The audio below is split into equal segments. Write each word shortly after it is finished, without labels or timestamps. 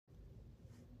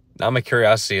Now my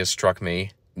curiosity has struck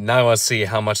me. Now I want to see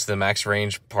how much the max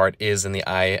range part is in the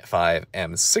i5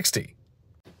 M60.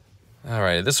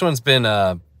 Alright, this one's been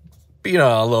beat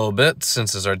on a little bit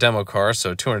since it's our demo car,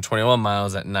 so 221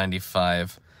 miles at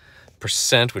 95%,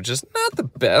 which is not the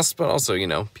best, but also, you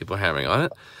know, people are hammering on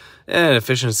it. And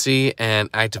efficiency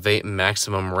and activate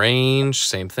maximum range,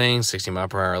 same thing, 60 mile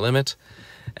per hour limit.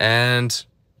 And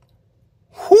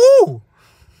whoo!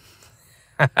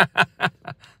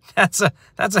 That's a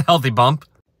healthy bump.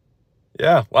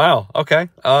 Yeah, wow, okay.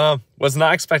 Was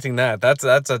not expecting that. That's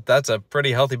a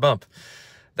pretty healthy bump.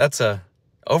 That's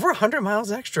over 100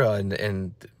 miles extra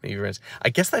in I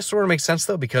guess that sort of makes sense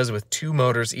though, because with two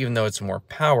motors, even though it's more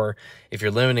power, if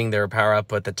you're limiting their power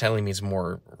output, that technically means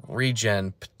more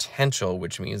regen potential,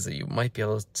 which means that you might be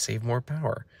able to save more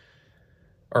power.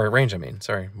 Or range, I mean,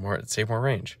 sorry, save more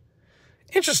range.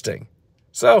 Interesting.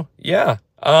 So yeah,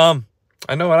 I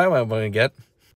know what I want to get.